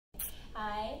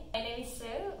Hi, my name is Sue.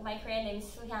 My Korean name is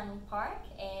Soohyang Park,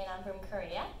 and I'm from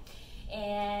Korea.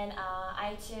 And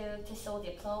I took Tesol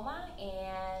diploma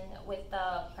and with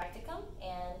the practicum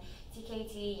and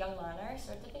TKT Young Learner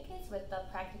certificates with the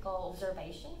practical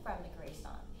observation from the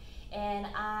Greystone. And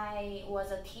I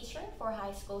was a teacher for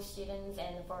high school students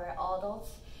and for adults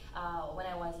when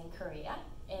I was in Korea.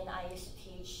 And I used to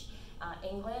teach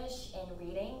English and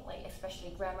reading, like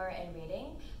especially grammar and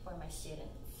reading for my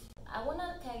students. I want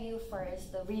to tell you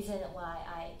first the reason why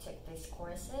I took these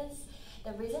courses.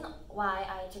 The reason why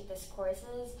I took these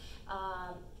courses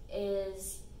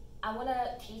is I want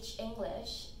to teach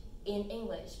English in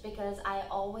English because I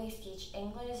always teach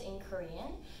English in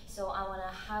Korean, so I want to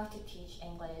how to teach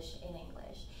English in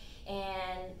English.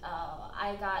 And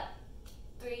I got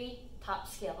 3 top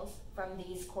skills from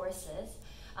these courses.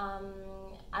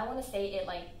 I want to say it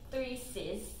like 3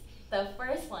 C's. The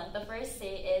first C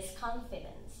is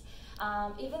confidence.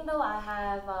 Even though I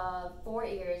have 4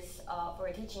 years for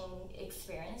teaching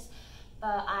experience,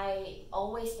 but I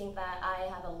always think that I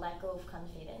have a lack of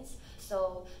confidence.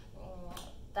 So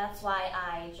that's why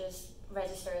I just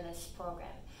registered this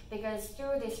program. Because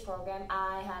through this program,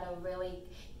 I had a really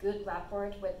good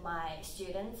rapport with my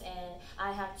students, and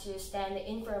I had to stand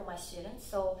in front of my students,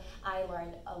 so I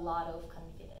learned a lot of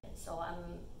confidence. So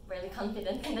I'm really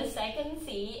confident. And the second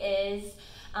C is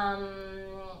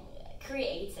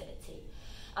creativity.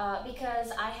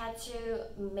 Because I had to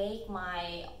make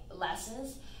my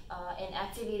lessons and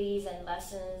activities and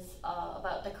lessons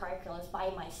about the curriculums by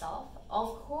myself. Of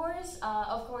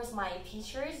course, my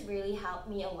teachers really helped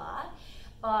me a lot,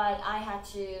 but I had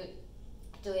to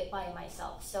do it by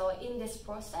myself. So in this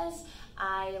process,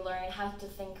 I learned how to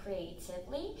think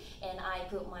creatively, and I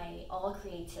put my all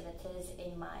creativities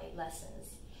in my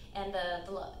lessons. And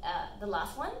the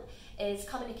last one is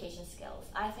communication skills.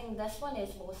 I think this one is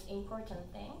most important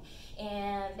thing,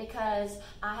 and because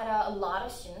I had a lot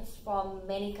of students from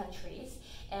many countries,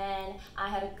 and I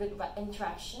had a good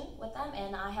interaction with them,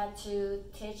 and I had to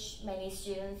teach many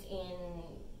students in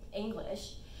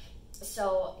English.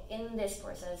 So in this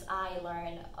process, I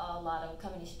learned a lot of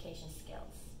communication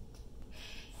skills.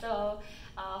 So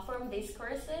from these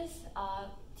courses,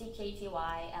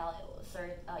 TKTY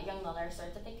Young Learner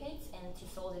certificates and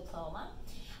Tesol diploma,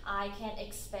 I could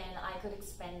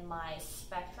expand my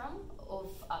spectrum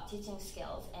of teaching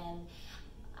skills, and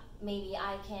maybe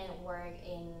I can work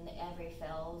in every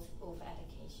field of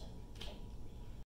education.